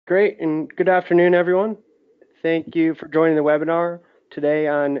Great, and good afternoon, everyone. Thank you for joining the webinar today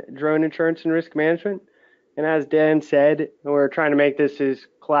on drone insurance and risk management. And as Dan said, we're trying to make this as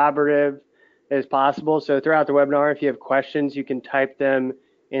collaborative as possible. So throughout the webinar, if you have questions, you can type them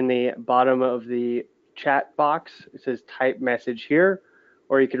in the bottom of the chat box. It says type message here,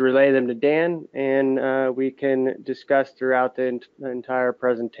 or you could relay them to Dan, and we can discuss throughout the entire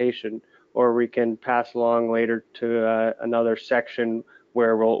presentation, or we can pass along later to another section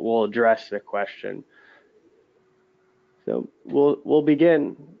where we'll address the question. So we'll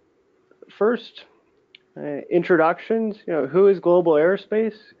begin. First, introductions. Who is Global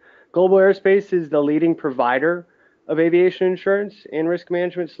Aerospace? Global Aerospace is the leading provider of aviation insurance and risk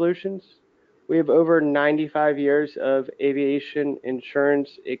management solutions. We have over 95 years of aviation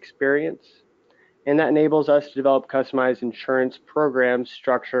insurance experience, and that enables us to develop customized insurance programs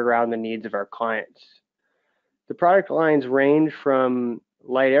structured around the needs of our clients. The product lines range from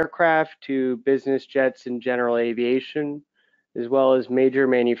light aircraft to business jets and general aviation, as well as major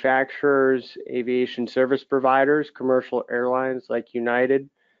manufacturers, aviation service providers, commercial airlines like United,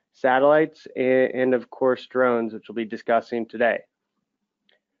 satellites, and of course drones, which we'll be discussing today.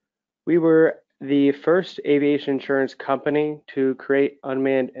 We were the first aviation insurance company to create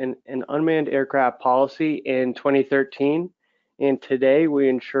an unmanned aircraft policy in 2013, and today we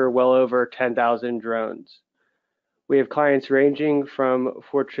insure well over 10,000 drones. We have clients ranging from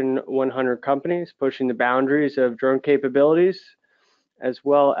Fortune 100 companies pushing the boundaries of drone capabilities, as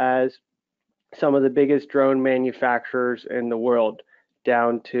well as some of the biggest drone manufacturers in the world,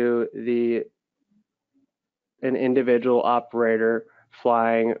 down to an individual operator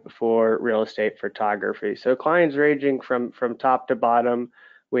flying for real estate photography. So clients ranging from top to bottom.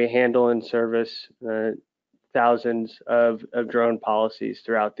 We handle and service thousands of drone policies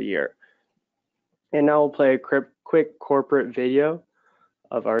throughout the year. And now we'll play a quick corporate video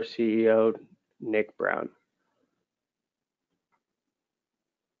of our CEO, Nick Brown.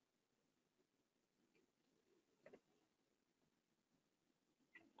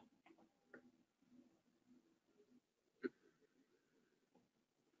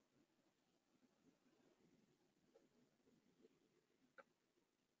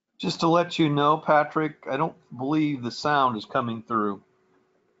 Just to let you know, Patrick, I don't believe the sound is coming through.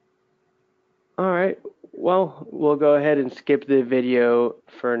 All right, well, we'll go ahead and skip the video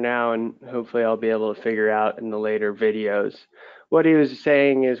for now, and hopefully I'll be able to figure out in the later videos. What he was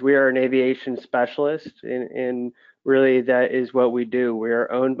saying is we are an aviation specialist, and really that is what we do. We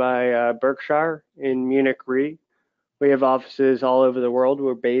are owned by Berkshire in Munich Re. We have offices all over the world.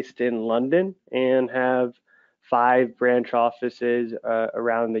 We're based in London and have 5 branch offices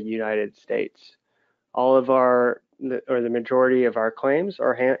around the United States. All of the majority of our claims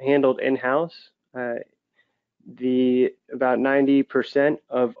are handled in-house. About 90%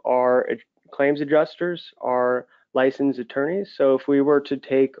 of our claims adjusters are licensed attorneys. So if we were to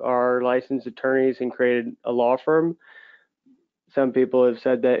take our licensed attorneys and create a law firm, some people have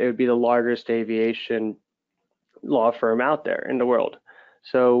said that it would be the largest aviation law firm out there in the world.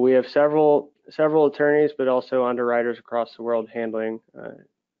 So we have several attorneys, but also underwriters across the world handling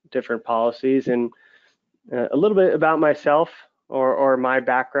different policies. And a little bit about myself or my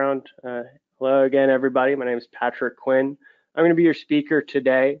background. Hello again, everybody. My name is Patrick Quinn. I'm going to be your speaker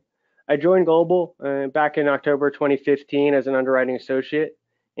today. I joined Global back in October 2015 as an underwriting associate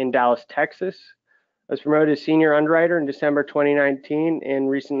in Dallas, Texas. I was promoted as senior underwriter in December 2019 and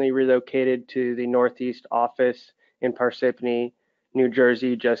recently relocated to the Northeast office in Parsippany, New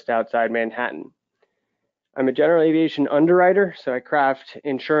Jersey, just outside Manhattan. I'm a general aviation underwriter, so I craft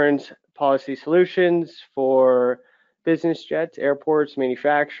insurance policy solutions for business jets, airports,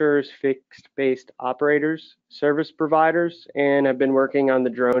 manufacturers, fixed-based operators, service providers, and I've been working on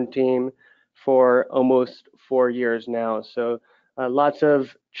the drone team for almost 4 years now. So lots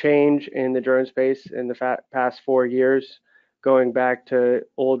of change in the drone space in the past 4 years, going back to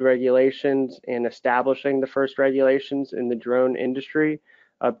old regulations and establishing the first regulations in the drone industry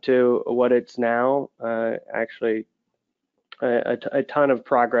up to what it's now. Actually, a ton of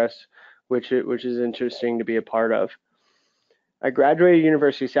progress, which is interesting to be a part of. I graduated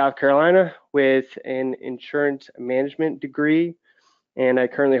University of South Carolina with an insurance management degree, and I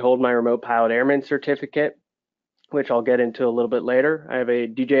currently hold my remote pilot airman certificate, which I'll get into a little bit later. I have a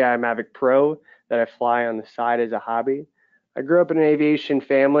DJI Mavic Pro that I fly on the side as a hobby. I grew up in an aviation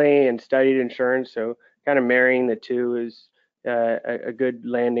family and studied insurance, so kind of marrying the two is a good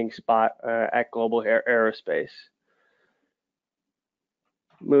landing spot at Global Aerospace.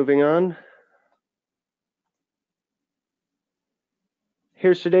 Moving on.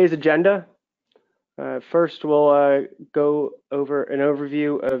 Here's today's agenda. First, we'll go over an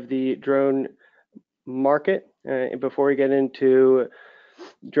overview of the drone market before we get into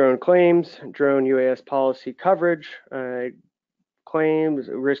drone claims, drone UAS policy coverage, claims,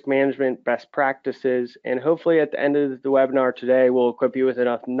 risk management, best practices, and hopefully at the end of the webinar today, we'll equip you with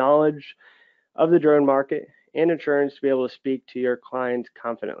enough knowledge of the drone market and insurance to be able to speak to your clients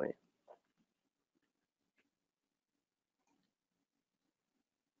confidently.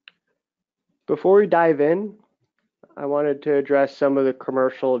 Before we dive in, I wanted to address some of the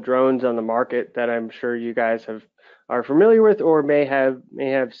commercial drones on the market that I'm sure you guys are familiar with or may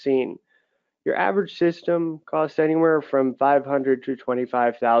have seen. Your average system costs anywhere from $500 to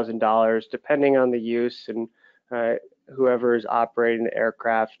 $25,000, depending on the use and whoever is operating the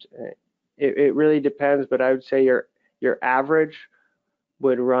aircraft. It really depends, but I would say your average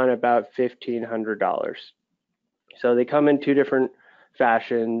would run about $1,500. So they come in two different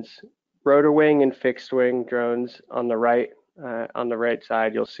fashions: rotor wing and fixed wing drones. On the right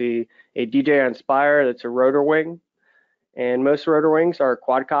side, you'll see a DJI Inspire that's a rotor wing, and most rotor wings are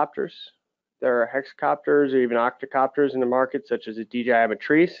quadcopters. There are hexacopters or even octocopters in the market, such as a DJI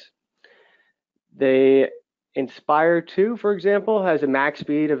Matrice. The Inspire 2, for example, has a max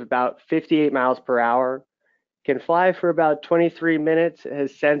speed of about 58 miles per hour, can fly for about 23 minutes. It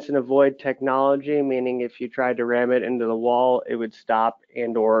has sense and avoid technology, meaning if you tried to ram it into the wall, it would stop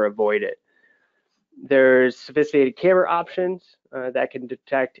and or avoid it. There's sophisticated camera options that can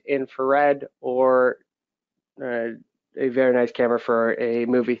detect infrared or a very nice camera for a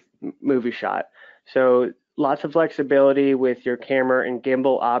movie shot. So lots of flexibility with your camera and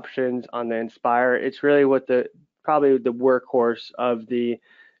gimbal options on the Inspire. It's really what probably the workhorse of the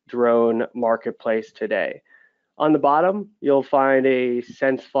drone marketplace today. On the bottom, you'll find a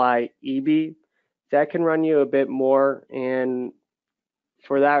SenseFly EB that can run you a bit more, and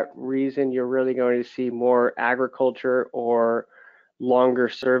for that reason, you're really going to see more agriculture or longer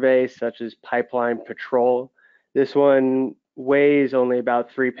surveys such as pipeline patrol. This one weighs only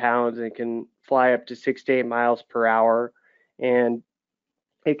about 3 pounds and can fly up to 6 to 8 miles per hour, and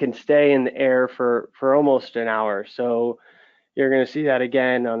it can stay in the air for almost an hour. So you're going to see that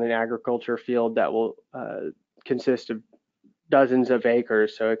again on an agriculture field that will consist of dozens of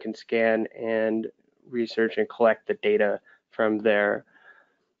acres, so it can scan and research and collect the data from there.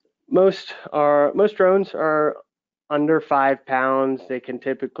 Most drones are under 5 pounds. They can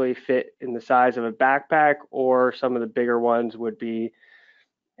typically fit in the size of a backpack, or some of the bigger ones would be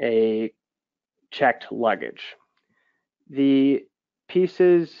a checked luggage. The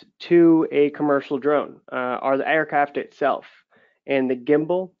pieces to a commercial drone are the aircraft itself, and the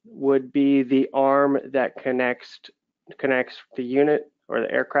gimbal would be the arm that connects the unit or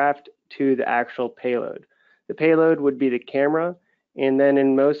the aircraft to the actual payload. The payload would be the camera, and then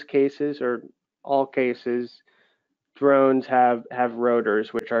in most cases or all cases, drones have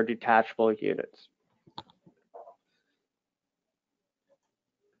rotors, which are detachable units.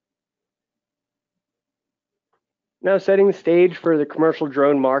 Now, setting the stage for the commercial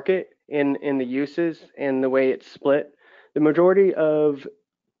drone market in the uses and the way it's split, the majority of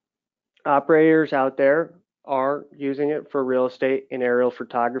operators out there are using it for real estate and aerial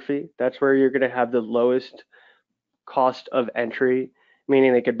photography. That's where you're going to have the lowest cost of entry,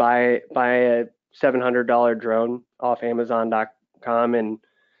 meaning they could buy a $700 drone off Amazon.com and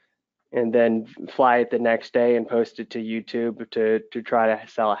then fly it the next day and post it to YouTube to try to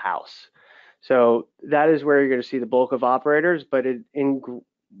sell a house. So that is where you're going to see the bulk of operators, but in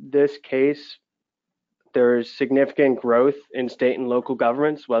this case, there's significant growth in state and local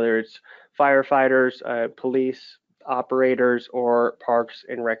governments, whether it's firefighters, police, operators, or parks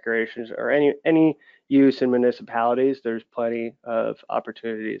and recreations, or any use in municipalities. There's plenty of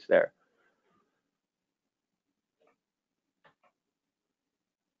opportunities there.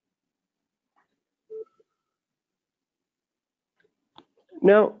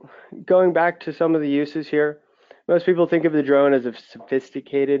 Now, going back to some of the uses here, most people think of the drone as a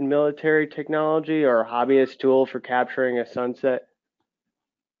sophisticated military technology or a hobbyist tool for capturing a sunset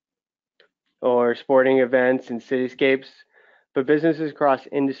or sporting events and cityscapes, but businesses across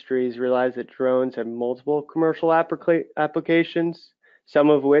industries realize that drones have multiple commercial applications, some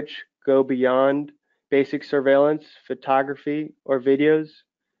of which go beyond basic surveillance, photography, or videos,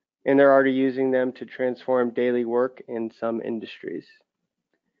 and they're already using them to transform daily work in some industries.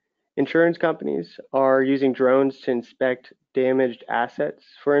 Insurance companies are using drones to inspect damaged assets,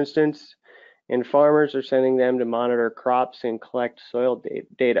 for instance, and farmers are sending them to monitor crops and collect soil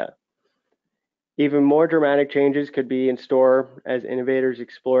data. Even more dramatic changes could be in store as innovators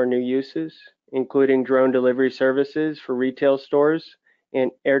explore new uses, including drone delivery services for retail stores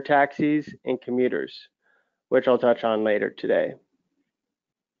and air taxis and commuters, which I'll touch on later today.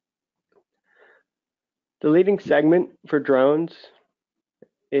 The leading segment for drones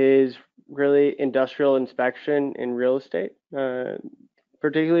is really industrial inspection and real estate,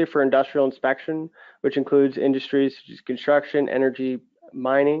 particularly for industrial inspection, which includes industries such as construction, energy,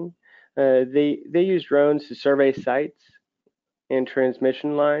 mining. They use drones to survey sites and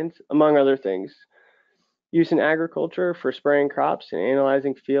transmission lines, among other things. Use in agriculture for spraying crops and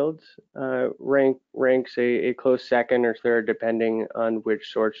analyzing fields ranks a close second or third, depending on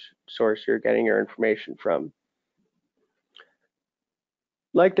which source you're getting your information from.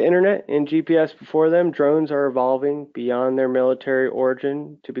 Like the internet and GPS before them, drones are evolving beyond their military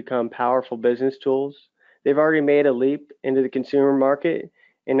origin to become powerful business tools. They've already made a leap into the consumer market,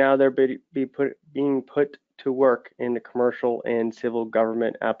 and now they're being put to work in the commercial and civil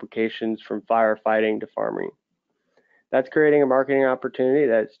government applications, from firefighting to farming. That's creating a marketing opportunity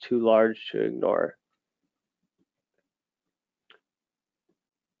that's too large to ignore.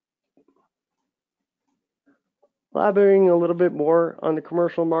 Elaborating a little bit more on the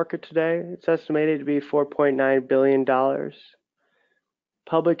commercial market today, it's estimated to be $4.9 billion.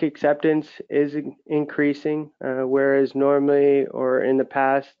 Public acceptance is increasing, whereas normally or in the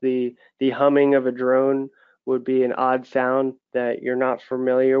past, the humming of a drone would be an odd sound that you're not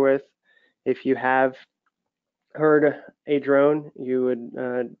familiar with. If you have heard a drone, you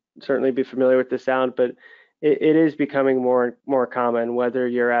would certainly be familiar with the sound, but it is becoming more common, whether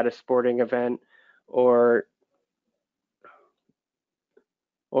you're at a sporting event or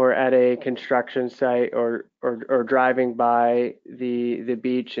at a construction site, or driving by the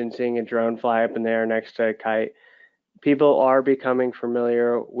beach and seeing a drone fly up in the air next to a kite. People are becoming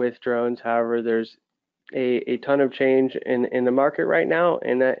familiar with drones. However, there's a ton of change in the market right now,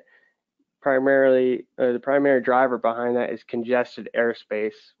 and that primarily the primary driver behind that is congested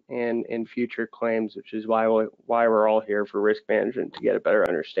airspace and future claims, which is why we're all here for risk management, to get a better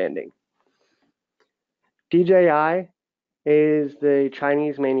understanding. DJI is the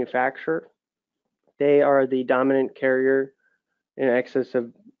Chinese manufacturer. They are the dominant carrier. In excess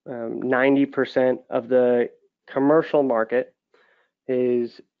of 90% of the commercial market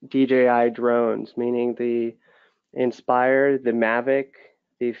is DJI drones, meaning the Inspire, the Mavic,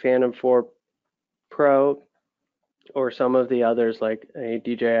 the Phantom 4 Pro, or some of the others like a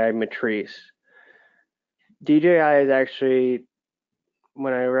DJI Matrice. DJI is actually,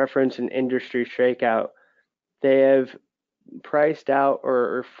 when I reference an industry shakeout, they have priced out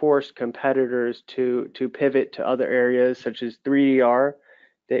or forced competitors to pivot to other areas, such as 3DR.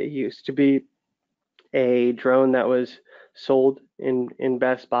 That used to be a drone that was sold in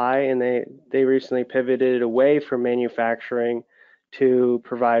Best Buy, and they recently pivoted away from manufacturing to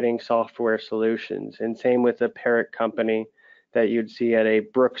providing software solutions. And same with the Parrot company that you'd see at a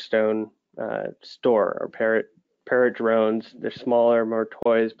Brookstone store, or Parrot drones. They're smaller, more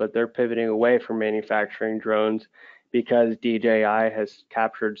toys, but they're pivoting away from manufacturing drones because DJI has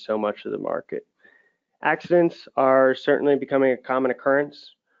captured so much of the market. Accidents are certainly becoming a common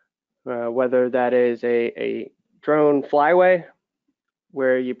occurrence, whether that is a drone flyway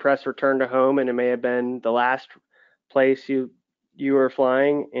where you press return to home and it may have been the last place you were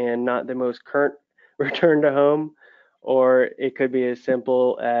flying and not the most current return to home, or it could be as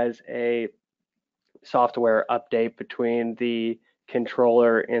simple as a software update between the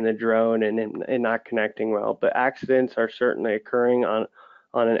controller and the drone and not connecting well. But accidents are certainly occurring on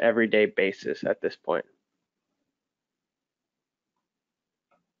an everyday basis at this point.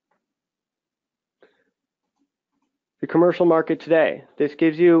 The commercial market today. This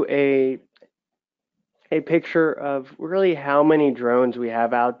gives you a picture of really how many drones we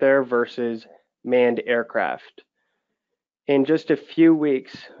have out there versus manned aircraft. In just a few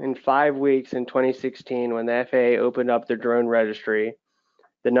weeks, in 5 weeks in 2016, when the FAA opened up their drone registry,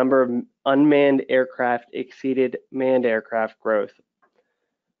 the number of unmanned aircraft exceeded manned aircraft growth.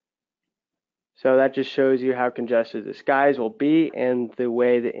 So that just shows you how congested the skies will be and the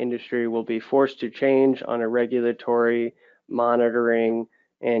way the industry will be forced to change on a regulatory, monitoring,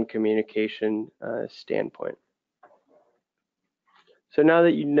 and communication standpoint. So now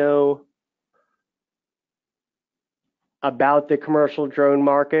that you know about the commercial drone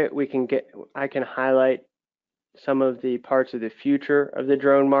market, I can highlight some of the parts of the future of the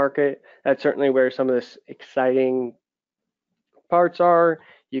drone market. That's certainly where some of the exciting parts are.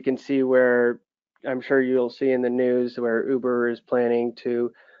 You can see where, I'm sure you'll see in the news, where Uber is planning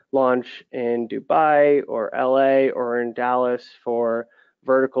to launch in Dubai or LA or in Dallas for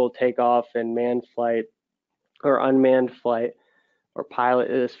vertical takeoff and manned flight or unmanned flight or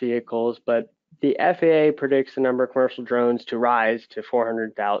pilotless vehicles. But The FAA predicts the number of commercial drones to rise to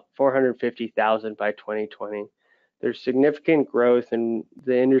 450,000 by 2020. There's significant growth, and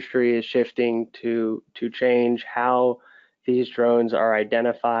the industry is shifting to change how these drones are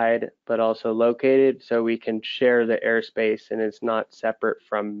identified, but also located, so we can share the airspace and it's not separate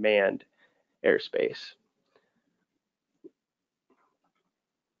from manned airspace.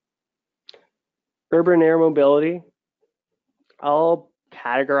 Urban air mobility. I'll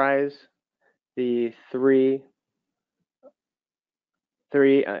categorize I'll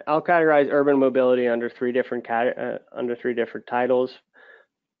categorize urban mobility under three different titles.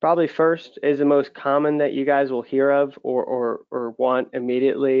 Probably first is the most common that you guys will hear of or want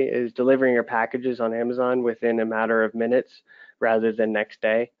immediately is delivering your packages on Amazon within a matter of minutes rather than next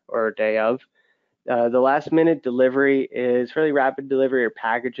day or day of. The last minute delivery is really rapid delivery of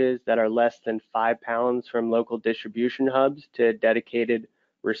packages that are less than 5 pounds from local distribution hubs to a dedicated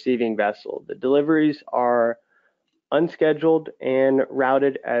receiving vessel. The deliveries are unscheduled and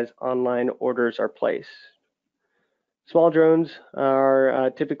routed as online orders are placed. Small drones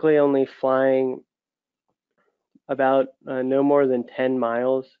are typically only flying about no more than 10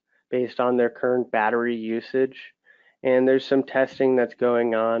 miles based on their current battery usage. And there's some testing that's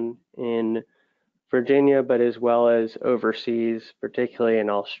going on in Virginia, but as well as overseas, particularly in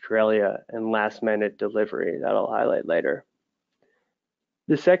Australia, and last minute delivery that I'll highlight later.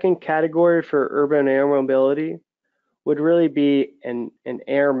 The second category for urban air mobility would really be an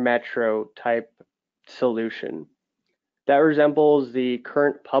air metro type solution that resembles the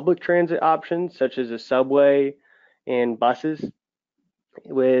current public transit options such as a subway and buses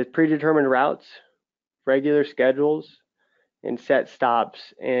with predetermined routes, regular schedules, and set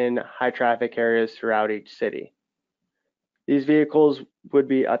stops in high traffic areas throughout each city. These vehicles would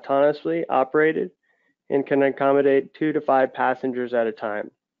be autonomously operated and can accommodate 2 to 5 passengers at a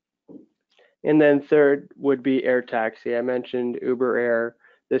time. And then third would be air taxi. I mentioned Uber Air.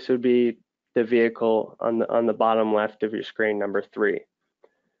 This would be the vehicle on the bottom left of your screen, number 3.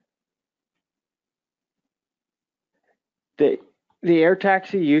 The air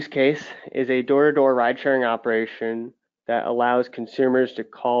taxi use case is a door-to-door ride-sharing operation that allows consumers to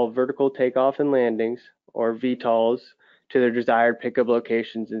call vertical takeoff and landings, or VTOLs, to their desired pickup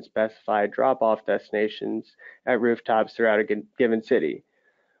locations and specified drop-off destinations at rooftops throughout a given city.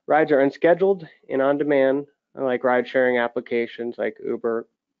 Rides are unscheduled and on demand, like ride-sharing applications like Uber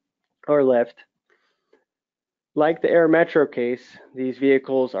or Lyft. Like the Air Metro case, these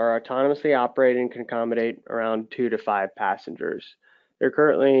vehicles are autonomously operated and can accommodate around 2 to 5 passengers. They're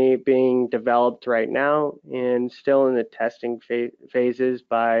currently being developed right now and still in the testing phases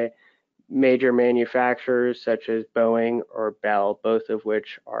by major manufacturers such as Boeing or Bell, both of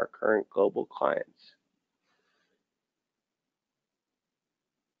which are current global clients.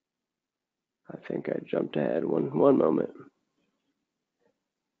 I think I jumped ahead one moment.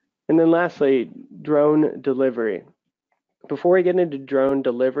 And then lastly, drone delivery. Before we get into drone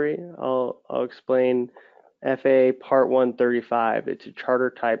delivery, I'll explain FAA Part 135. It's a charter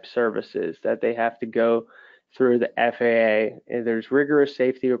type services that they have to go through the FAA. And there's rigorous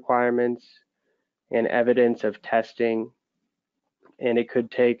safety requirements and evidence of testing, and it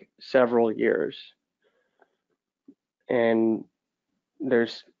could take several years. And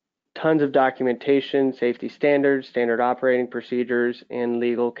there's tons of documentation, safety standards, standard operating procedures, and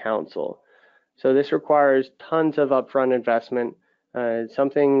legal counsel. So this requires tons of upfront investment.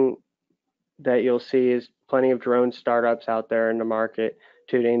 Something that you'll see is plenty of drone startups out there in the market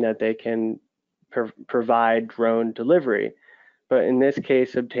touting that they can provide drone delivery. But in this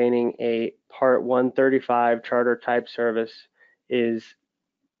case, obtaining a Part 135 charter type service is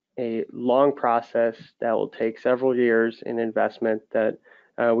a long process that will take several years in investment that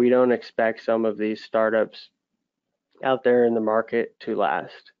we don't expect some of these startups out there in the market to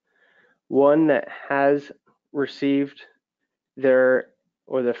last. One that has received the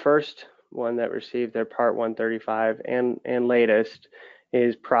first one that received their Part 135 and latest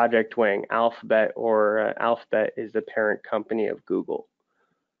is Project Wing. Alphabet is the parent company of Google.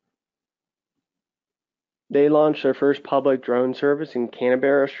 They launched their first public drone service in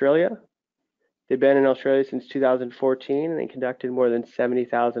Canberra, Australia. They've been in Australia since 2014, and they conducted more than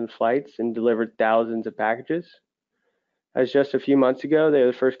 70,000 flights and delivered thousands of packages. As just a few months ago, they were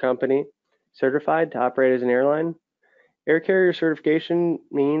the first company certified to operate as an airline. Air carrier certification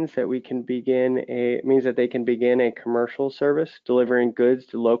means that they can begin a commercial service delivering goods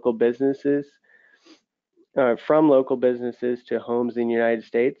to local businesses, from local businesses to homes in the United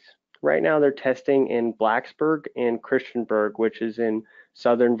States. Right now, they're testing in Blacksburg and Christiansburg, which is in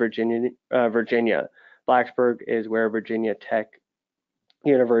southern Virginia. Blacksburg is where Virginia Tech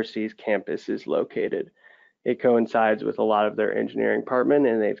university's campus is located. It coincides with a lot of their engineering department,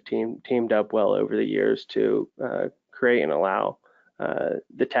 and they've teamed up well over the years to create and allow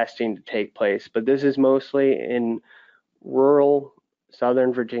the testing to take place. But this is mostly in rural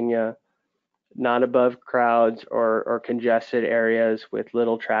Southern Virginia, not above crowds or congested areas with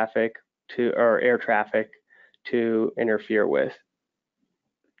little traffic or air traffic to interfere with.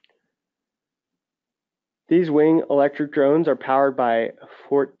 These wing electric drones are powered by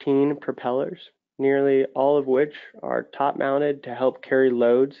 14 propellers, nearly all of which are top mounted to help carry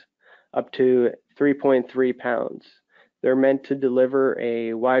loads up to 3.3 pounds. They're meant to deliver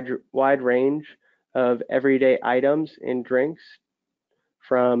a wide range of everyday items and drinks,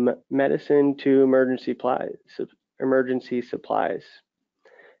 from medicine to emergency supplies.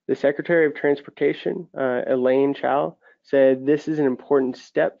 The Secretary of Transportation, Elaine Chao, said this is an important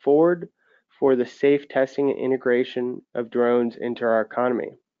step forward for the safe testing and integration of drones into our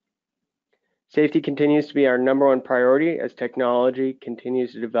economy. Safety continues to be our #1 priority as technology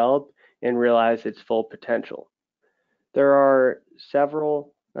continues to develop and realize its full potential. There are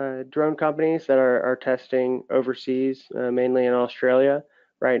several drone companies that are testing overseas, mainly in Australia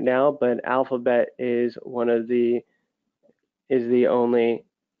right now, but Alphabet is the only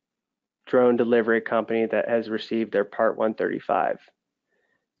drone delivery company that has received their Part 135.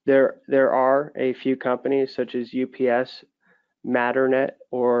 There are a few companies such as UPS, Matternet,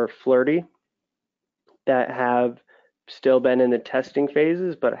 or Flirty that have still been in the testing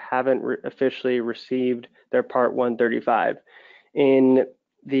phases but haven't officially received their Part 135. In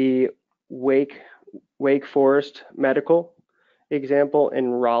the Wake Forest Medical example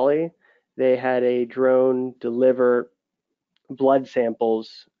in Raleigh, they had a drone deliver blood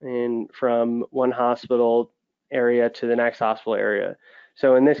samples from one hospital area to the next hospital area.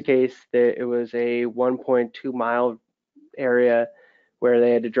 So in this case, it was a 1.2 mile area where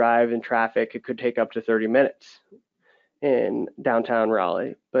they had to drive in traffic. It could take up to 30 minutes in downtown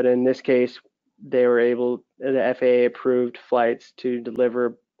Raleigh. But in this case, the FAA approved flights to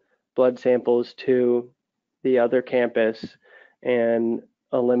deliver blood samples to the other campus and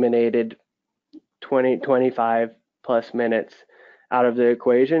eliminated 25 plus minutes out of the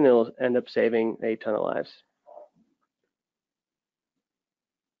equation. It'll end up saving a ton of lives.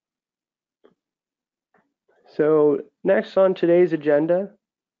 So next on today's agenda,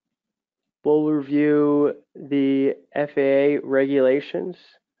 we'll review the FAA regulations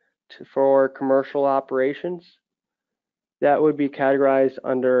for commercial operations. That would be categorized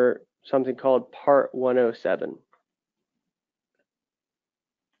under something called Part 107.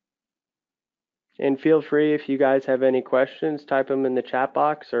 And feel free, if you guys have any questions, type them in the chat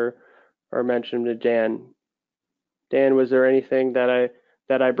box or mention them to Dan. Dan, was there anything that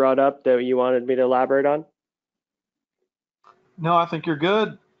I brought up that you wanted me to elaborate on? No, I think you're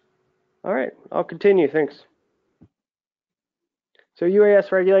good. All right, I'll continue. Thanks. So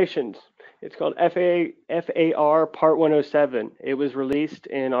UAS regulations. It's called FAR Part 107. It was released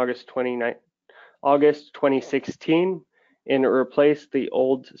in August 2016, and it replaced the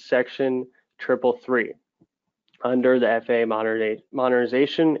old Section 333 under the FAA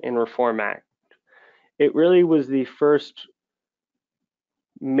Modernization and Reform Act. It really was the first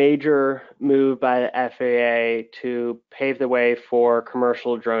major move by the FAA to pave the way for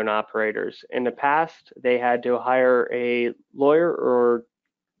commercial drone operators. In the past, they had to hire a lawyer or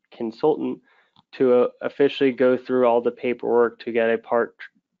consultant to officially go through all the paperwork to get a Part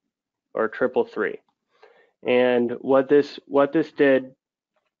or 333. And what this did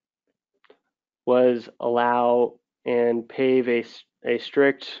was allow and pave a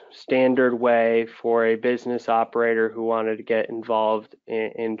strict standard way for a business operator who wanted to get involved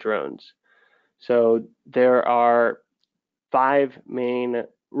in drones. So there are 5 main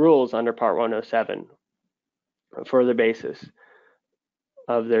rules under Part 107 for the basis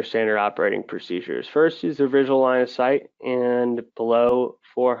of their standard operating procedures. First is the visual line of sight and below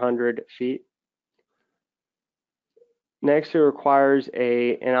 400 feet. Next, it requires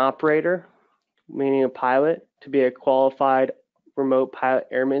an operator, meaning a pilot, to be a qualified remote pilot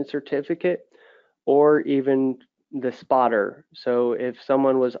airman certificate, or even the spotter. So if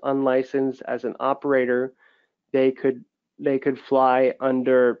someone was unlicensed as an operator, they could fly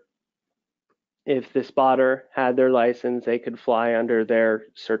under, if the spotter had their license, they could fly under their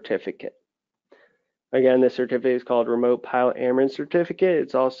certificate. Again, the certificate is called Remote Pilot Airman Certificate.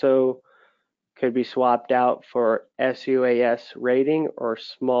 It's also could be swapped out for SUAS rating or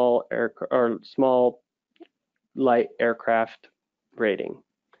small light aircraft rating.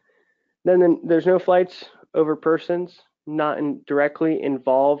 Then there's no flights over persons not directly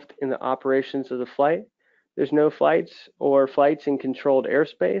involved in the operations of the flight. There's no flights or flights in controlled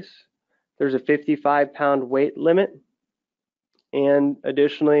airspace. There's a 55-pound weight limit. And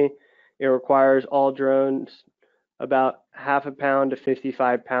additionally, it requires all drones about half a pound to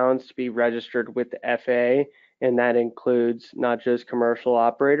 55 pounds to be registered with the FAA, and that includes not just commercial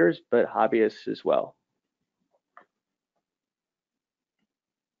operators, but hobbyists as well.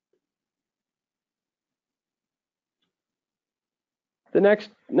 The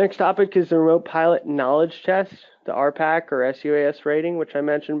next topic is the Remote Pilot Knowledge Test, the RPAC or SUAS rating, which I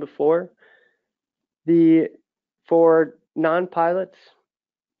mentioned before. For non-pilots,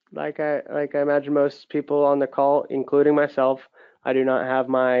 like I imagine most people on the call, including myself, I do not have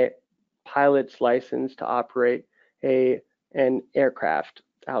my pilot's license to operate an aircraft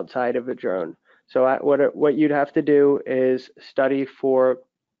outside of a drone. So what you'd have to do is study for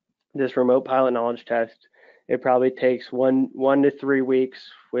this Remote Pilot Knowledge Test. It probably takes 1 to 3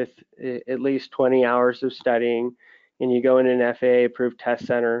 weeks with at least 20 hours of studying, and you go in an FAA approved test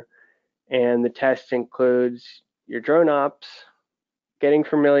center, and the test includes your drone ops, getting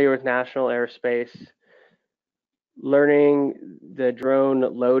familiar with national airspace, learning the drone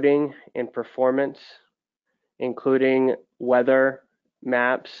loading and performance, including weather,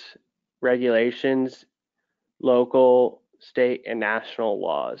 maps, regulations, local, state, and national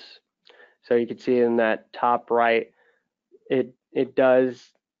laws. So you can see in that top right, it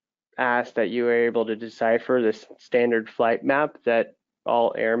does ask that you are able to decipher this standard flight map that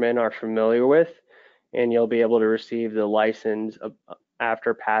all airmen are familiar with, and you'll be able to receive the license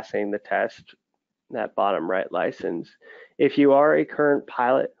after passing the test, that bottom right license. If you are a current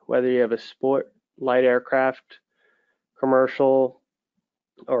pilot, whether you have a sport, light aircraft, commercial,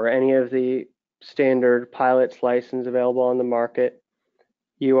 or any of the standard pilot's license available on the market,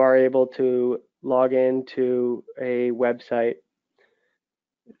 you are able to log into a website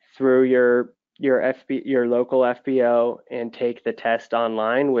through your local FBO and take the test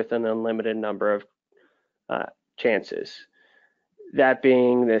online with an unlimited number of chances. That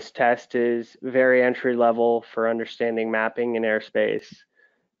being, this test is very entry level for understanding mapping in airspace,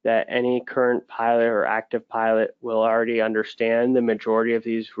 that any current pilot or active pilot will already understand the majority of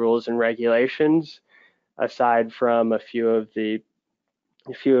these rules and regulations, aside from a few of the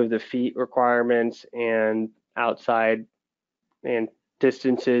feet requirements and outside and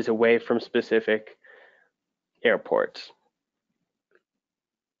distances away from specific airports.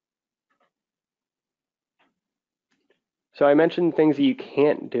 So I mentioned things that you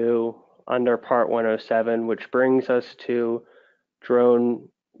can't do under Part 107, which brings us to drone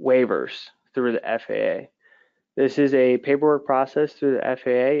waivers through the FAA. This is a paperwork process through the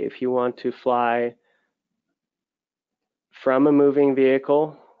FAA. If you want to fly from a moving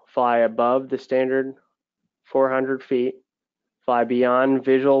vehicle, fly above the standard 400 feet, fly beyond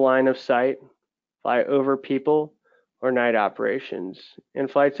visual line of sight, fly over people, or night operations.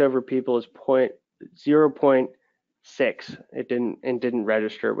 And flights over people is 0.6. It didn't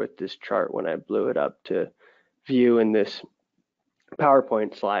register with this chart when I blew it up to view in this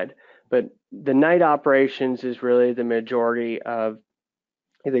PowerPoint slide. But the night operations is really the majority of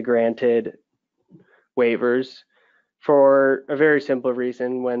the granted waivers, for a very simple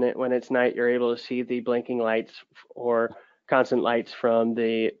reason. When it's night, you're able to see the blinking lights or constant lights from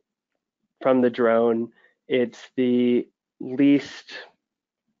the drone. It's the least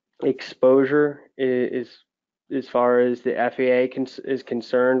exposure is as far as the FAA is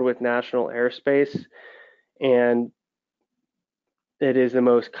concerned with national airspace, and it is the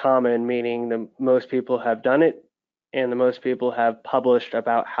most common, meaning the most people have done it and the most people have published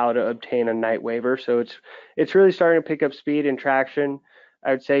about how to obtain a night waiver. So it's really starting to pick up speed and traction.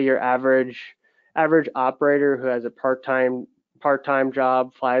 I would say your average operator who has a part-time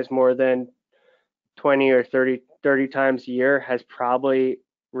job, flies more than 20 or 30 times a year, has probably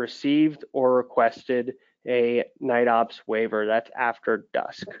received or requested a night ops waiver. That's after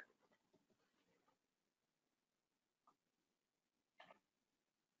dusk.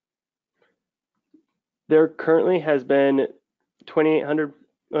 There currently has been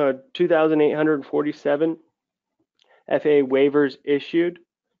 2,847 FAA waivers issued.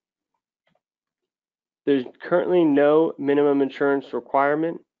 There's currently no minimum insurance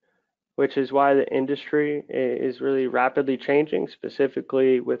requirement, which is why the industry is really rapidly changing,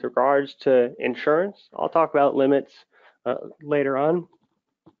 specifically with regards to insurance. I'll talk about limits later on.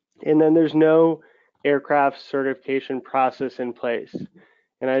 And then there's no aircraft certification process in place.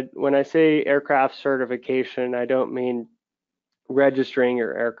 And when I say aircraft certification, I don't mean registering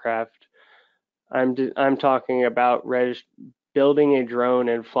your aircraft. I'm talking about building a drone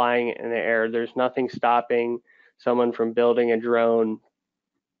and flying it in the air. There's nothing stopping someone from building a drone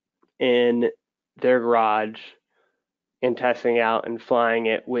in their garage and testing out and flying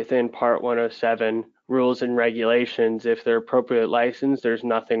it within Part 107 rules and regulations. If they're appropriate license, there's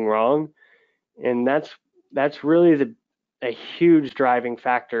nothing wrong. And that's really a huge driving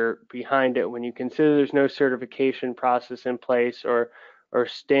factor behind it when you consider there's no certification process in place or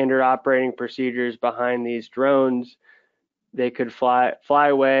standard operating procedures behind these drones. They could fly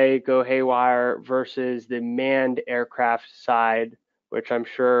away, go haywire, versus the manned aircraft side, which I'm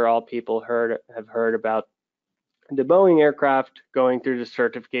sure all people have heard about the Boeing aircraft going through the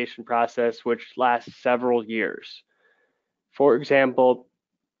certification process, which lasts several years. For example,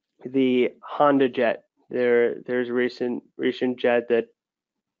 the Honda jet. There's a recent jet that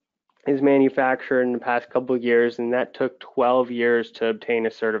is manufactured in the past couple of years, and that took 12 years to obtain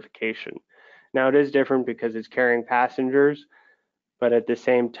a certification. Now it is different because it's carrying passengers, but at the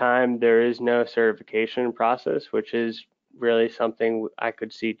same time, there is no certification process, which is really something I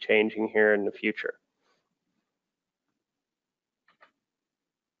could see changing here in the future.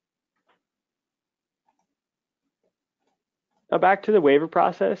 Now back to the waiver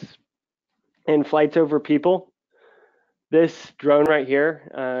process and flights over people. This drone right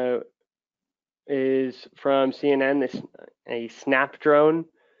here is from CNN, a Snap drone,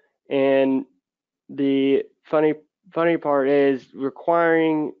 and the funny part is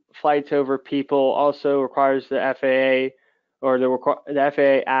requiring flights over people also requires the FAA, or the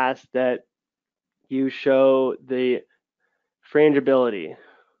FAA asks that you show the frangibility.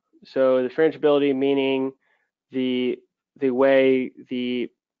 So the frangibility meaning the way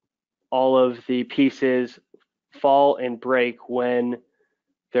all of the pieces fall and break when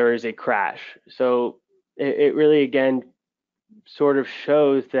there is a crash. So it really, again, sort of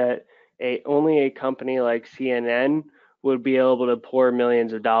shows that only a company like CNN would be able to pour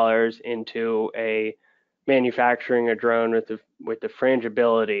millions of dollars into manufacturing a drone with the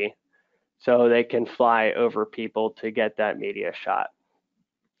frangibility so they can fly over people to get that media shot.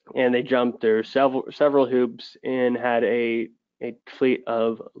 And they jumped through several hoops and had a fleet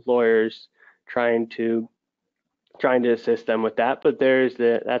of lawyers trying to assist them with that. But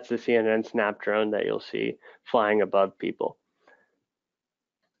that's the CNN Snap drone that you'll see flying above people.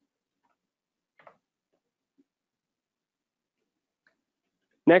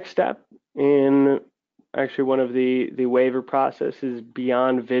 Next step in actually one of the waiver processes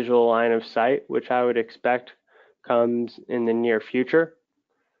beyond visual line of sight, which I would expect comes in the near future.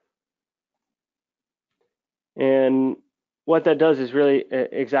 And what that does is really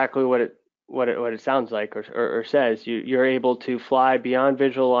exactly what it sounds like or says. You're able to fly beyond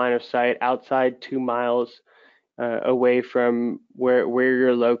visual line of sight outside 2 miles away from where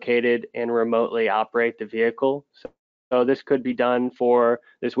you're located and remotely operate the vehicle. So this will be done for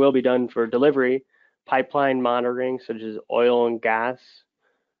delivery, pipeline monitoring such as oil and gas,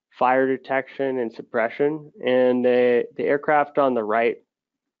 fire detection and suppression. And the aircraft on the right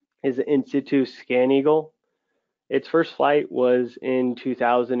is the In-Situ ScanEagle. Its first flight was in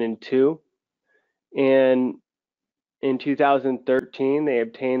 2002, and in 2013 they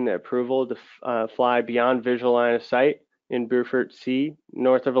obtained the approval to fly beyond visual line of sight in Beaufort Sea,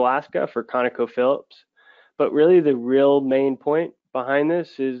 north of Alaska, for ConocoPhillips. But really the real main point behind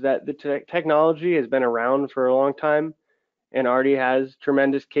this is that the technology has been around for a long time and already has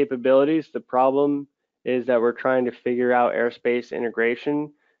tremendous capabilities. The problem is that we're trying to figure out airspace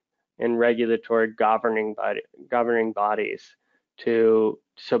integration and regulatory governing bodies to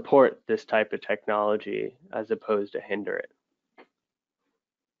support this type of technology as opposed to hinder it.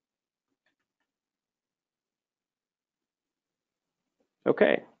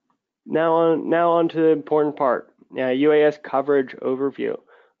 Okay, now on to the important part, UAS coverage overview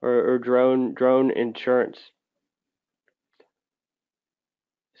or drone insurance.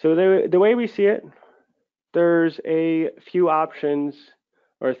 So the way we see it, there's a few options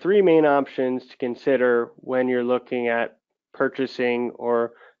or three main options to consider when you're looking at purchasing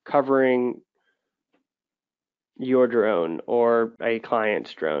or covering your drone or a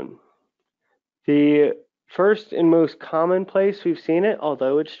client's drone. The first and most common place we've seen it,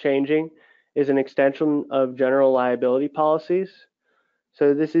 although it's changing, is an extension of general liability policies.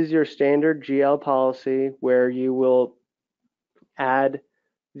 So this is your standard GL policy where you will add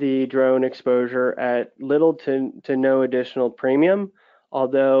the drone exposure at little to no additional premium,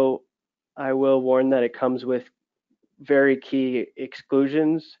 although I will warn that it comes with very key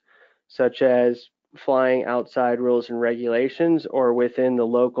exclusions, such as flying outside rules and regulations or within the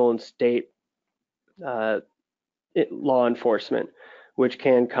local and state law enforcement, which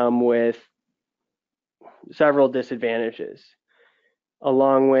can come with several disadvantages,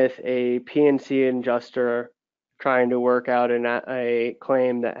 along with a P&C adjuster trying to work out a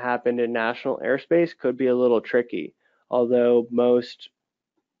claim that happened in national airspace could be a little tricky, although most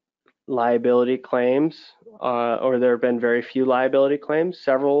liability claims, or there have been very few liability claims,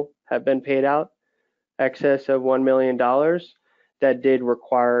 several have been paid out, excess of $1 million, that did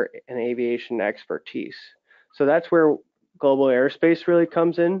require an aviation expertise. So that's where Global Aerospace really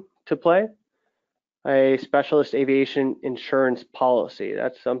comes in to play. A specialist aviation insurance policy.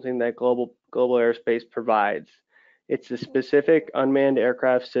 That's something that Global Aerospace provides. It's a specific unmanned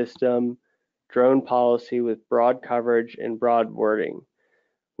aircraft system drone policy with broad coverage and broad wording.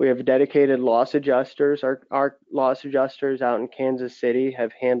 We have dedicated loss adjusters. Our loss adjusters out in Kansas City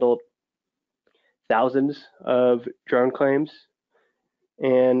have handled thousands of drone claims.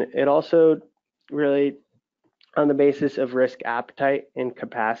 And it also really, on the basis of risk appetite and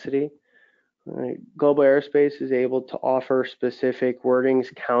capacity, Global Aerospace is able to offer specific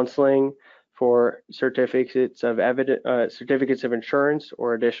wordings counseling for certificates of insurance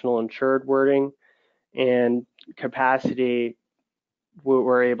or additional insured wording, and capacity.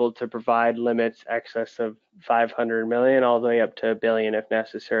 We're able to provide limits excess of 500 million all the way up to $1 billion if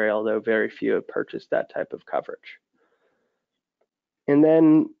necessary, although very few have purchased that type of coverage. And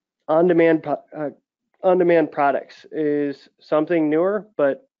then on-demand products is something newer,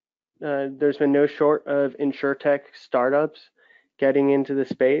 but there's been no short of insurtech startups getting into the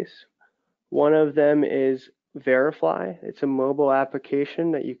space. One of them is Verifly. It's a mobile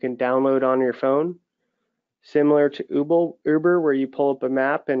application that you can download on your phone. Similar to Uber, where you pull up a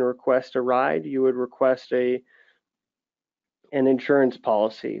map and request a ride, you would request an insurance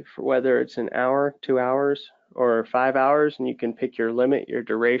policy for whether it's an hour, 2 hours, or 5 hours, and you can pick your limit, your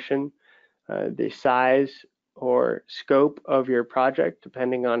duration, the size or scope of your project,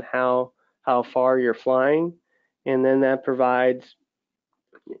 depending on how far you're flying, and then that provides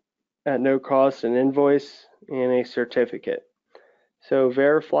at no cost an invoice and a certificate. So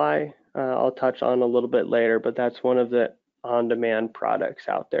Verifly, I'll touch on a little bit later, but that's one of the on-demand products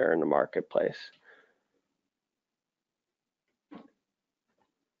out there in the marketplace.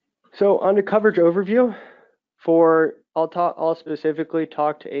 So on the coverage overview, I'll specifically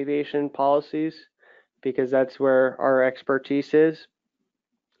talk to aviation policies because that's where our expertise is.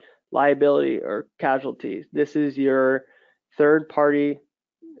 Liability or casualties. This is your third-party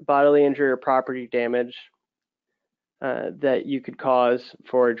bodily injury or property damage that you could cause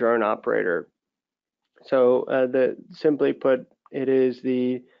for a drone operator. So simply put, it is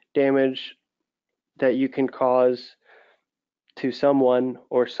the damage that you can cause to someone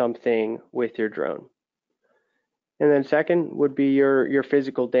or something with your drone. And then second would be your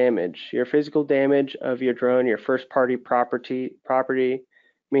physical damage. Your physical damage of your drone, your first party property,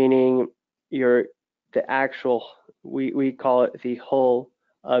 meaning the actual, we call it the hull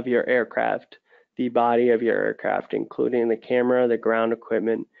of your aircraft, the body of your aircraft, including the camera, the ground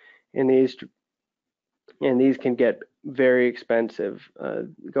equipment, and these can get very expensive.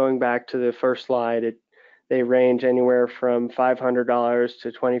 Going back to the first slide, they range anywhere from $500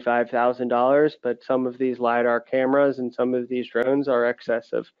 to $25,000, but some of these LiDAR cameras and some of these drones are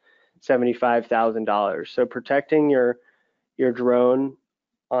excess of $75,000. So protecting your drone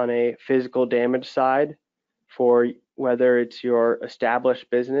on a physical damage side, for whether it's your established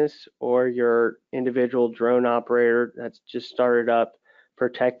business or your individual drone operator that's just started up,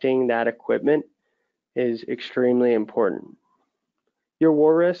 protecting that equipment is extremely important. Your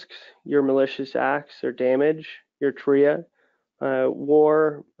war risks, your malicious acts or damage, your TRIA,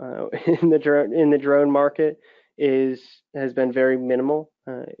 war in the drone market has been very minimal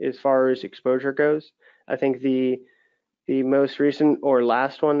as far as exposure goes. I think the most recent or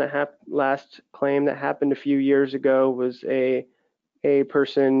last claim that happened a few years ago was a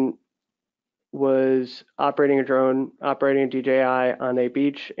person was operating a drone, operating a DJI on a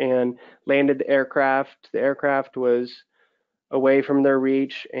beach, and landed the aircraft. The aircraft was away from their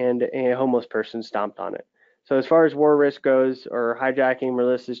reach, and a homeless person stomped on it. So as far as war risk goes, or hijacking,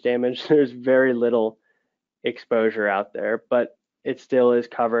 malicious damage, there's very little exposure out there, but it still is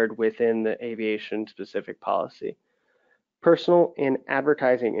covered within the aviation specific policy. Personal and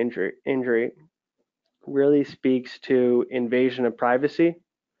advertising injury really speaks to invasion of privacy.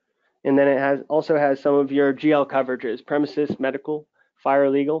 And then it also has some of your GL coverages: premises, medical, fire,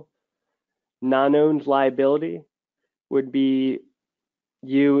 legal. Non-owned liability would be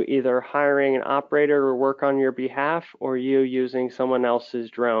you either hiring an operator to work on your behalf or you using someone else's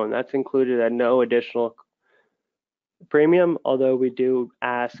drone. That's included at no additional premium, although we do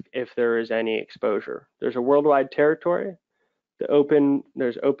ask if there is any exposure. There's a worldwide territory.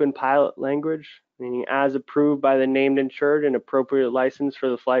 There's open pilot language, meaning as approved by the named insured and appropriate license for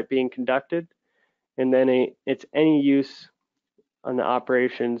the flight being conducted. and then it's any use on the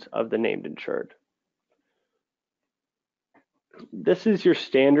operations of the named insured. This is your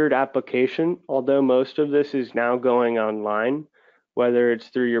standard application, although most of this is now going online, whether it's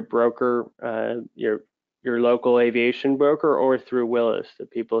through your broker, your local aviation broker, or through Willis, the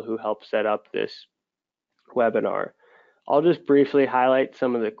people who help set up this webinar. I'll just briefly highlight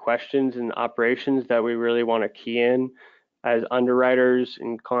some of the questions and operations that we really want to key in as underwriters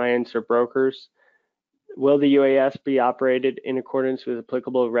and clients or brokers. Will the UAS be operated in accordance with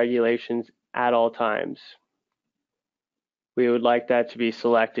applicable regulations at all times? We would like that to be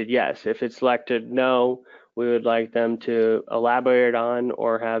selected yes. If it's selected no, we would like them to elaborate on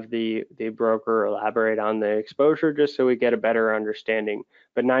or have the broker elaborate on the exposure just so we get a better understanding.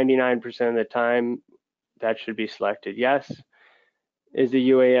 But 99% of the time, that should be selected yes. Is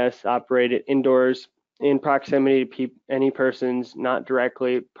the UAS operated indoors in proximity to any persons not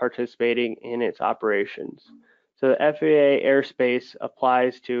directly participating in its operations? So the FAA airspace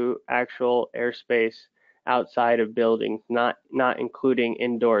applies to actual airspace outside of buildings, not including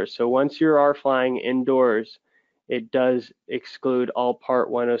indoors. So once you are flying indoors, it does exclude all Part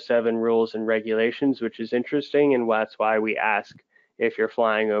 107 rules and regulations, which is interesting, and that's why we ask if you're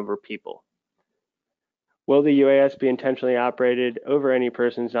flying over people. Will the UAS be intentionally operated over any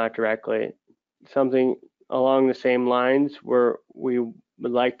persons not directly? Something along the same lines where we would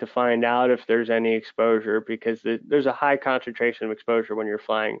like to find out if there's any exposure, because there's a high concentration of exposure when you're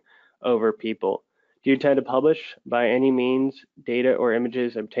flying over people. Do you intend to publish by any means data or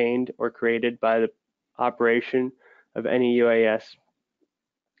images obtained or created by the operation of any UAS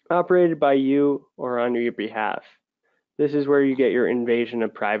operated by you or on your behalf? This is where you get your invasion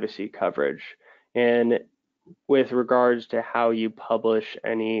of privacy coverage. And with regards to how you publish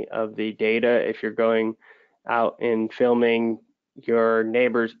any of the data, if you're going out and filming your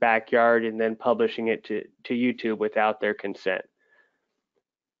neighbor's backyard and then publishing it to YouTube without their consent.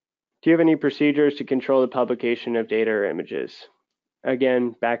 Do you have any procedures to control the publication of data or images?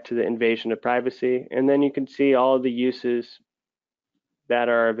 Again, back to the invasion of privacy, and then you can see all of the uses that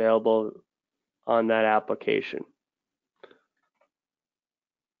are available on that application.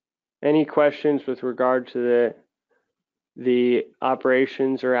 Any questions with regard to the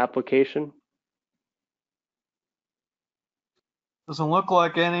operations or application? Doesn't look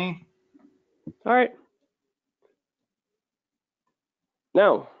like any. All right.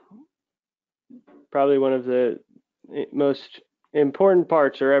 Now, probably one of the most important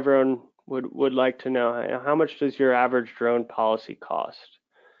parts, or everyone would like to know, how much does your average drone policy cost?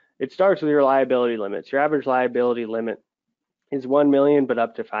 It starts with your liability limits. Your average liability limit is 1 million, but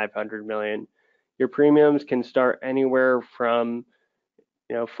up to 500 million. Your premiums can start anywhere from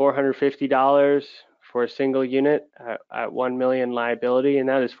 $450 for a single unit at 1 million liability, and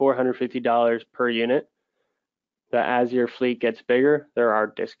that is $450 per unit. That as your fleet gets bigger, there are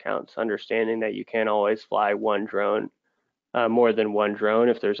discounts, understanding that you can't always fly one drone, more than one drone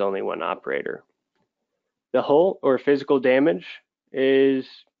if there's only one operator. The hull or physical damage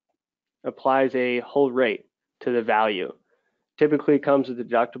applies a hull rate to the value. Typically comes with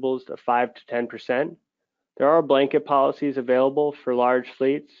deductibles of 5 to 10%. There are blanket policies available for large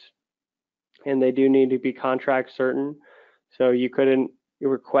fleets, and they do need to be contract certain. So you couldn't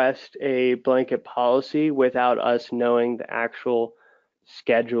request a blanket policy without us knowing the actual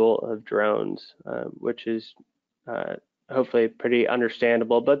schedule of drones, which is hopefully pretty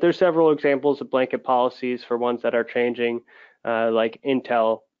understandable. But there's several examples of blanket policies for ones that are changing, like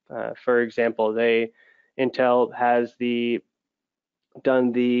Intel, for example. Intel has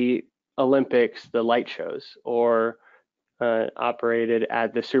done the Olympics, the light shows, or operated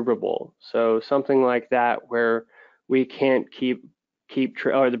at the Super Bowl. So something like that where we can't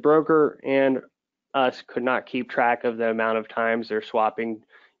or the broker and us could not keep track of the amount of times they're swapping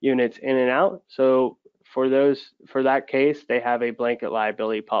units in and out. So for that case, they have a blanket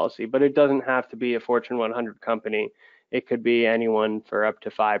liability policy, but it doesn't have to be a Fortune 100 company. It could be anyone for up to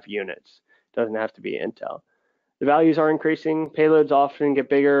 5 units. It doesn't have to be Intel. The values are increasing. Payloads often get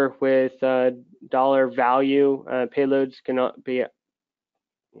bigger with dollar value. Payloads cannot be,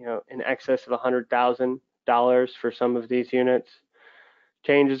 in excess of $100,000 for some of these units.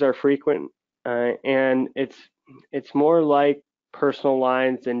 Changes are frequent, and it's more like personal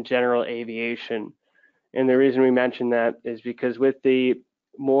lines than general aviation. And the reason we mention that is because with the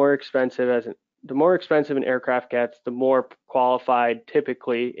more expensive an aircraft gets, the more qualified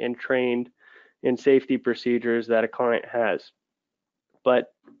typically and trained in safety procedures that a client has.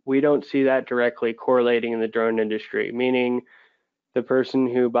 But we don't see that directly correlating in the drone industry, meaning the person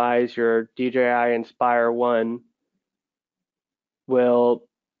who buys your DJI Inspire 1 will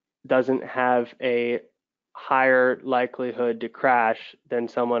doesn't have a higher likelihood to crash than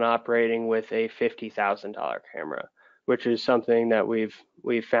someone operating with a $50,000 camera, which is something that we've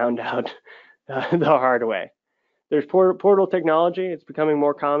found out the hard way. There's portal technology. It's becoming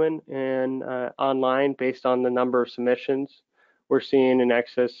more common and online based on the number of submissions. We're seeing in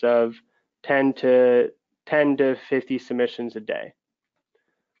excess of 10 to 50 submissions a day.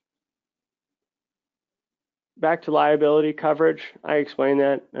 Back to liability coverage, I explained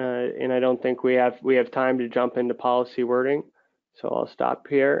that, and I don't think we have time to jump into policy wording, so I'll stop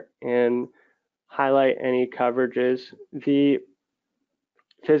here and highlight any coverages. The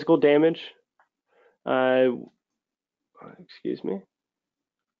physical damage, excuse me,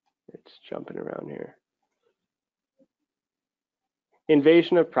 it's jumping around here.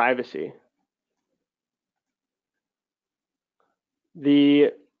 Invasion of privacy.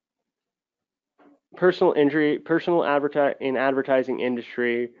 The personal advertising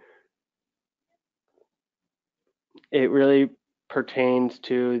industry, it really pertains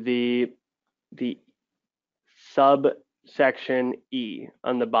to the subsection E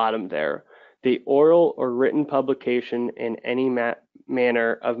on the bottom there. The oral or written publication in any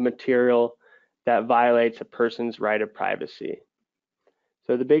manner of material that violates a person's right of privacy.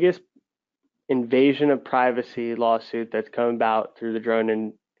 So the biggest invasion of privacy lawsuit that's come about through the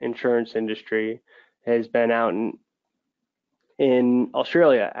drone insurance industry has been out in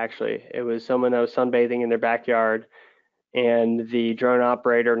Australia, actually. It was someone that was sunbathing in their backyard, and the drone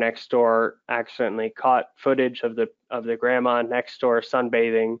operator next door accidentally caught footage of the grandma next door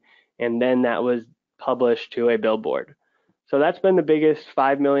sunbathing, and then that was published to a billboard. So that's been the biggest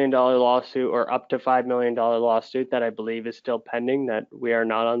 $5 million lawsuit, or up to $5 million lawsuit, that I believe is still pending, that we are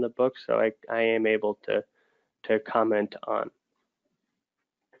not on the books, so I am able to comment on.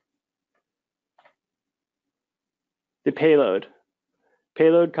 The payload.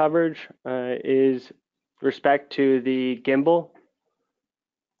 Payload coverage is respect to the gimbal,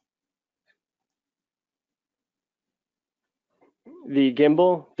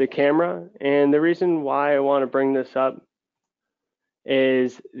 the camera, and the reason why I want to bring this up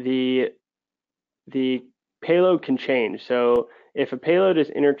is the payload can change. So if a payload is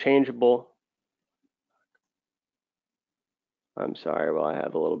interchangeable, I'm sorry, well, I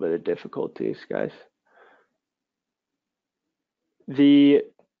have a little bit of difficulties, guys.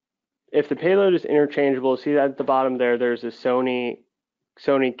 If the payload is interchangeable, see that at the bottom there, there's a Sony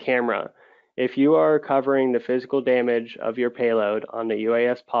camera. If you are covering the physical damage of your payload on the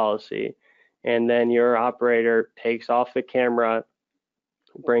UAS policy, and then your operator takes off the camera,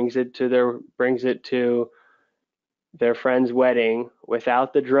 brings it to their friend's wedding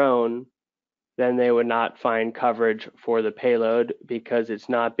without the drone, then they would not find coverage for the payload because it's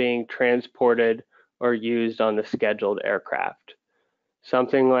not being transported or used on the scheduled aircraft.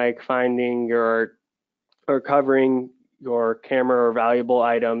 Something like finding or covering your camera or valuable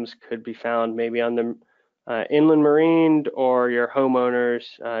items could be found maybe on the inland marine or your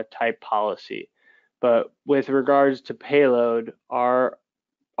homeowner's type policy. But with regards to payload, our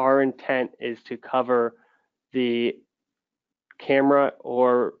intent is to cover the camera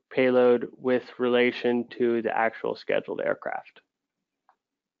or payload with relation to the actual scheduled aircraft.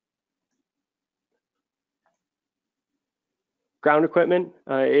 Ground equipment,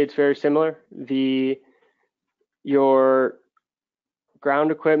 it's very similar. Your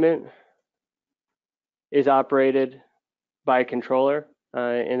ground equipment is operated by a controller,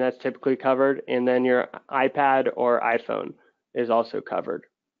 and that's typically covered. And then your iPad or iPhone is also covered.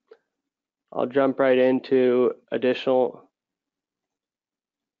 I'll jump right into additional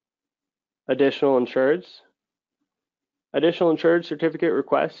insureds. Additional insured certificate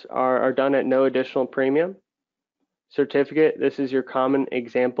requests are done at no additional premium. Certificate, this is your common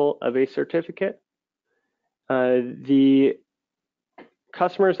example of a certificate. The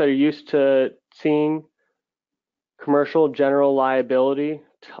customers that are used to seeing commercial general liability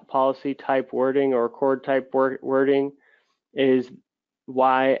policy type wording or accord type wording is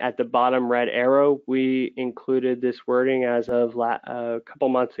why at the bottom red arrow we included this wording as of a couple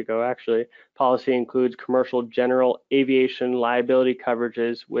months ago. Actually, policy includes commercial general aviation liability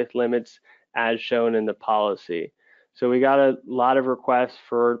coverages with limits as shown in the policy. So we got a lot of requests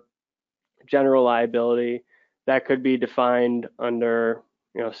for general liability that could be defined under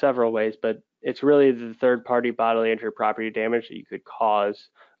several ways, but it's really the third-party bodily injury property damage that you could cause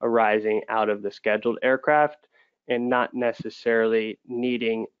arising out of the scheduled aircraft and not necessarily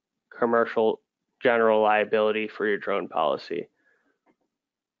needing commercial general liability for your drone policy.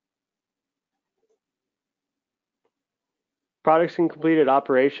 Products and completed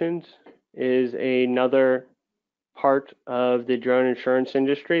operations is another part of the drone insurance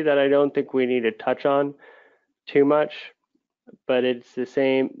industry that I don't think we need to touch on too much, but it's the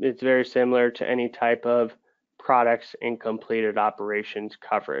same, it's very similar to any type of products and completed operations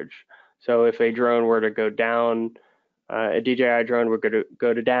coverage. So if a drone were to go down, a DJI drone were going to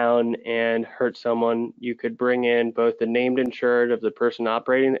go down and hurt someone, you could bring in both the named insured of the person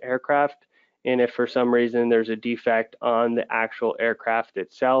operating the aircraft, and if for some reason there's a defect on the actual aircraft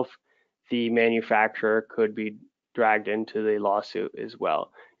itself, the manufacturer could be dragged into the lawsuit as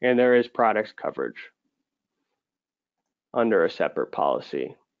well. And there is products coverage under a separate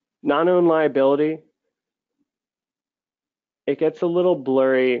policy. Non-owned liability, it gets a little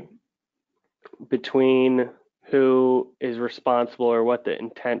blurry between who is responsible or what the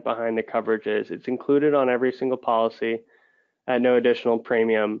intent behind the coverage is. It's included on every single policy at no additional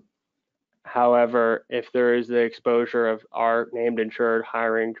premium. However, if there is the exposure of our named insured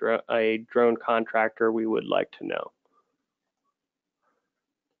hiring a drone contractor, we would like to know.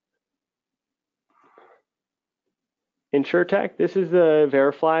 InsurTech, this is the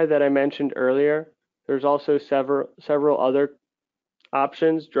Verifly that I mentioned earlier. There's also several other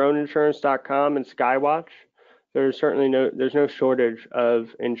options, droneinsurance.com and Skywatch. There's no shortage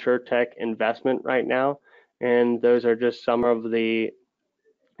of InsurTech investment right now, and those are just some of the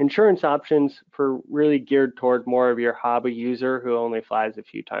insurance options for really geared toward more of your hobby user who only flies a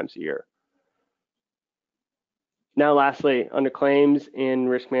few times a year. Now lastly, under claims and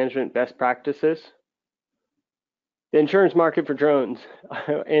risk management best practices, the insurance market for drones.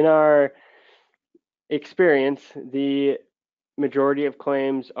 In our experience, the majority of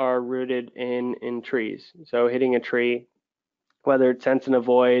claims are rooted in trees. So hitting a tree, whether it's sense and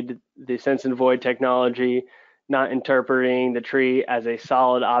avoid, the sense and avoid technology, not interpreting the tree as a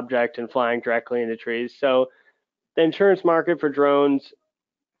solid object and flying directly into trees. So the insurance market for drones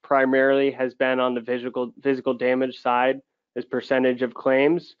primarily has been on the physical damage side as percentage of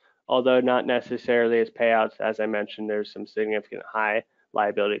claims, although not necessarily as payouts. As I mentioned, there's some significant high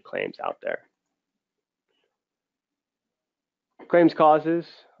liability claims out there. Claims causes,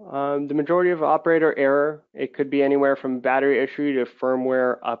 the majority of operator error, it could be anywhere from battery issue to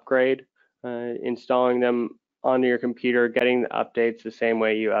firmware upgrade, installing them onto your computer, getting the updates the same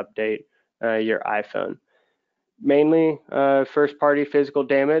way you update your iPhone. Mainly first party physical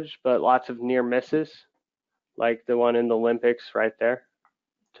damage, but lots of near misses, like the one in the Olympics right there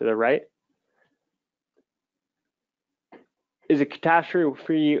to the right. Is a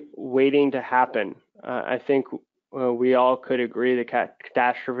catastrophe waiting to happen? I think we all could agree the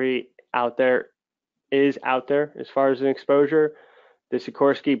catastrophe is out there as far as an exposure. The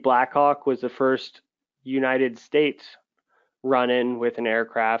Sikorsky Black Hawk was the first United States run-in with an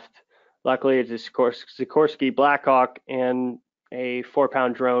aircraft. Luckily, it's a Sikorsky Black Hawk, and a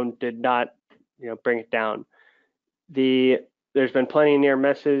 4-pound drone did not, bring it down. There's been plenty of near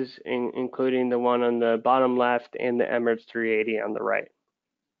misses, including the one on the bottom left and the Emirates 380 on the right.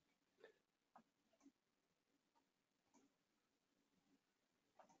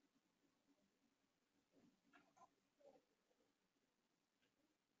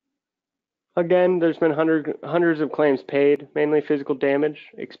 Again, there's been hundreds of claims paid, mainly physical damage.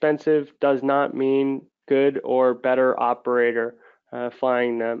 Expensive does not mean good or better operator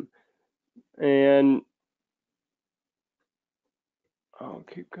flying them. And I'll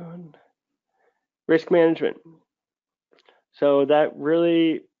keep going. Risk management. So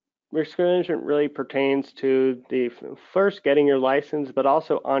risk management really pertains to the first getting your license, but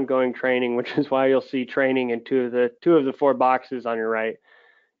also ongoing training, which is why you'll see training in two of the 4 boxes on your right.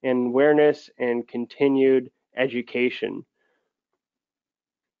 And awareness and continued education.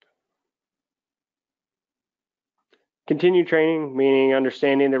 Continued training, meaning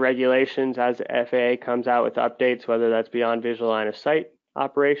understanding the regulations as the FAA comes out with updates, whether that's beyond visual line of sight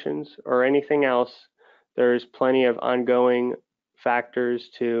operations or anything else. There's plenty of ongoing factors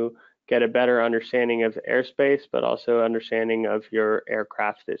to get a better understanding of the airspace, but also understanding of your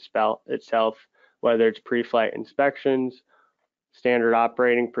aircraft itself, whether it's pre-flight inspections, standard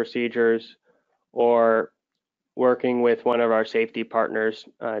operating procedures, or working with one of our safety partners,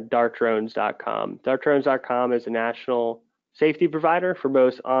 dartdrones.com. Dartdrones.com is a national safety provider for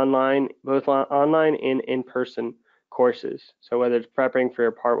both online and in-person courses. So whether it's prepping for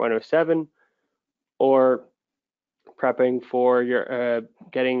your Part 107 or prepping for your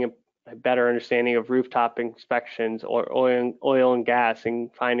getting a better understanding of rooftop inspections or oil and gas and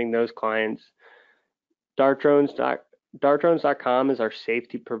finding those clients, Dartdrones.com is our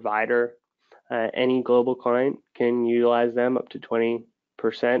safety provider. Any global client can utilize them up to 20%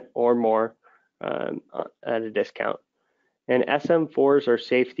 or more at a discount. And SM4 is our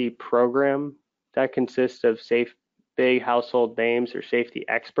safety program that consists of big household names or safety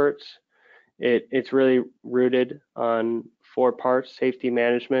experts. It's really rooted on four parts: safety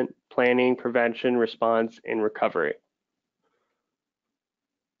management, planning, prevention, response, and recovery.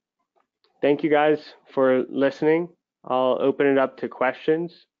 Thank you guys for listening. I'll open it up to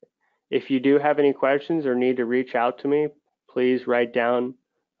questions. If you do have any questions or need to reach out to me, please write down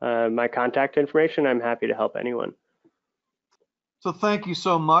my contact information. I'm happy to help anyone. So thank you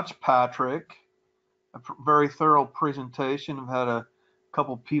so much, Patrick. Very thorough presentation. I've had a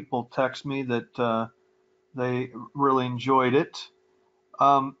couple people text me that they really enjoyed it.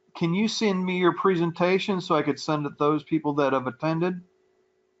 Can you send me your presentation so I could send it to those people that have attended?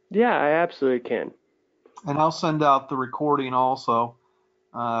 Yeah, I absolutely can. And I'll send out the recording also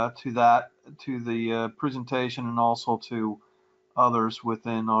to the presentation, and also to others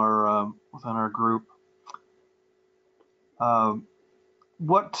within our group.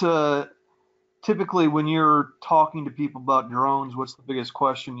 What typically, when you're talking to people about drones, what's the biggest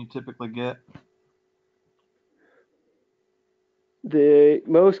question you typically get? The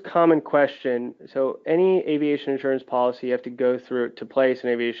most common question, so any aviation insurance policy, you have to go through, to place an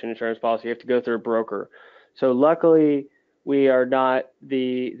aviation insurance policy, you have to go through a broker. So luckily, we are not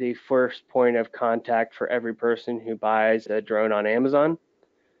the first point of contact for every person who buys a drone on Amazon.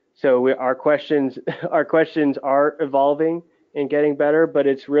 So our questions are evolving and getting better, but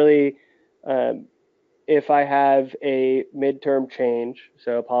it's really if I have a midterm change,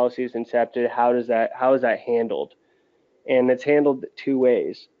 so a policy is incepted, how is that handled? And it's handled two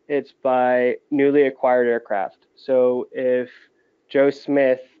ways. It's by newly acquired aircraft. So if Joe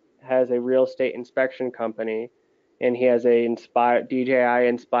Smith has a real estate inspection company and he has a DJI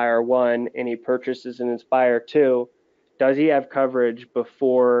Inspire 1 and he purchases an Inspire 2, does he have coverage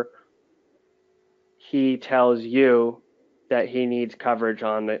before he tells you that he needs coverage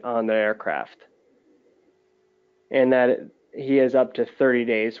on the aircraft? And that he has up to 30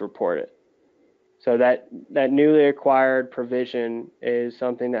 days to report it. So that newly acquired provision is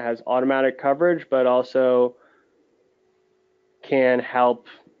something that has automatic coverage, but also can help,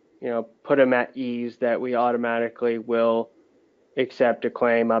 put them at ease that we automatically will accept a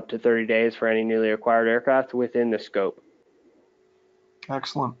claim up to 30 days for any newly acquired aircraft within the scope.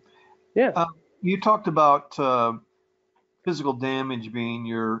 Excellent. Yeah. You talked about physical damage being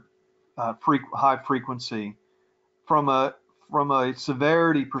your high frequency. From a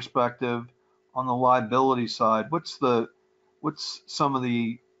severity perspective, on the liability side, what's some of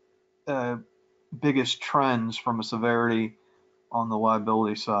the biggest trends from a severity on the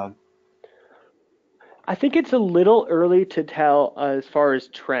liability side? I think it's a little early to tell as far as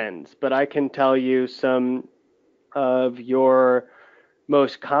trends, but I can tell you some of your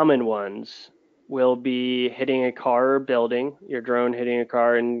most common ones will be hitting a car or building, your drone hitting a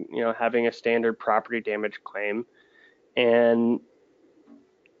car and having a standard property damage claim.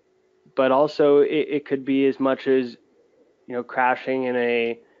 But also it could be as much as crashing in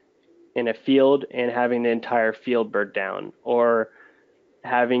a field and having the entire field burnt down, or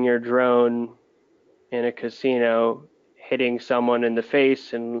having your drone in a casino hitting someone in the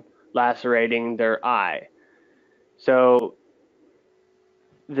face and lacerating their eye. So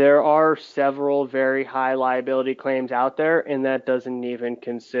there are several very high liability claims out there, and that doesn't even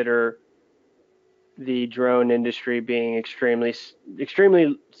consider the drone industry being extremely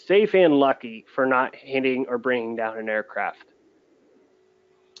safe and lucky for not hitting or bringing down an aircraft.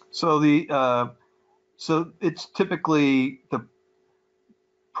 So so it's typically the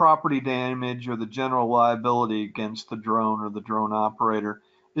property damage or the general liability against the drone or the drone operator.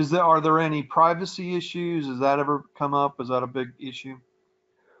 Are there any privacy issues? Has that ever come up? Is that a big issue?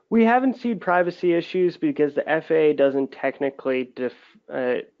 We haven't seen privacy issues because the FAA doesn't technically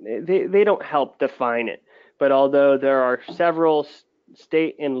they don't help define it. But although there are several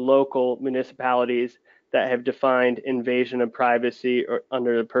state and local municipalities that have defined invasion of privacy or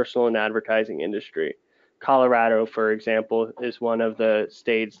under the personal and advertising industry. Colorado, for example, is one of the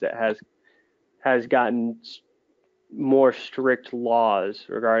states that has gotten more strict laws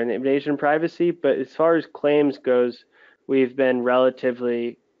regarding the invasion of privacy. But as far as claims goes, we've been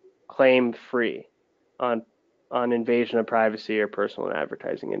relatively claim free on invasion of privacy or personal and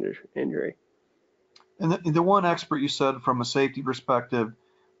advertising injury. And the one expert you said from a safety perspective,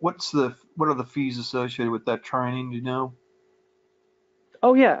 what are the fees associated with that training? Do you know?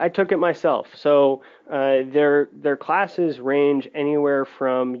 Oh yeah, I took it myself. So their classes range anywhere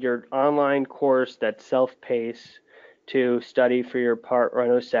from your online course that's self-paced to study for your Part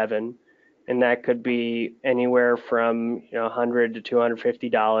 107, and that could be anywhere from $100 to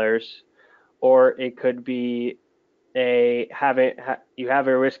 $250, or it could be you have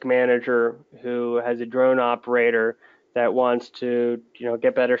a risk manager who has a drone operator that wants to,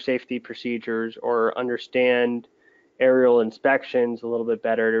 get better safety procedures or understand aerial inspections a little bit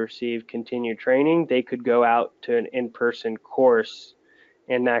better to receive continued training, they could go out to an in-person course,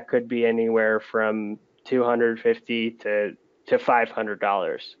 and that could be anywhere from $250 to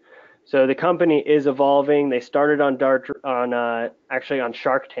 $500. So the company is evolving. They started actually on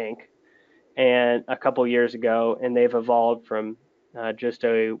Shark Tank and a couple years ago, and they've evolved from just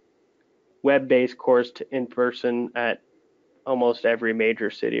a web-based course to in-person at almost every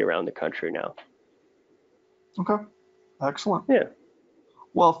major city around the country now. Okay, excellent. Yeah.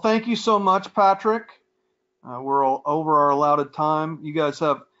 Well, thank you so much, Patrick. We're all over our allotted time. You guys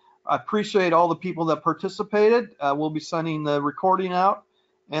have, I appreciate all the people that participated. We'll be sending the recording out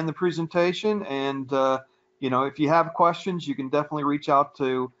and the presentation. And, if you have questions, you can definitely reach out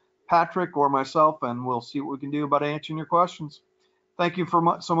to Patrick or myself, and we'll see what we can do about answering your questions. Thank you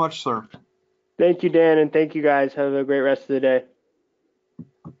so much, sir. Thank you, Dan, and thank you guys. Have a great rest of the day.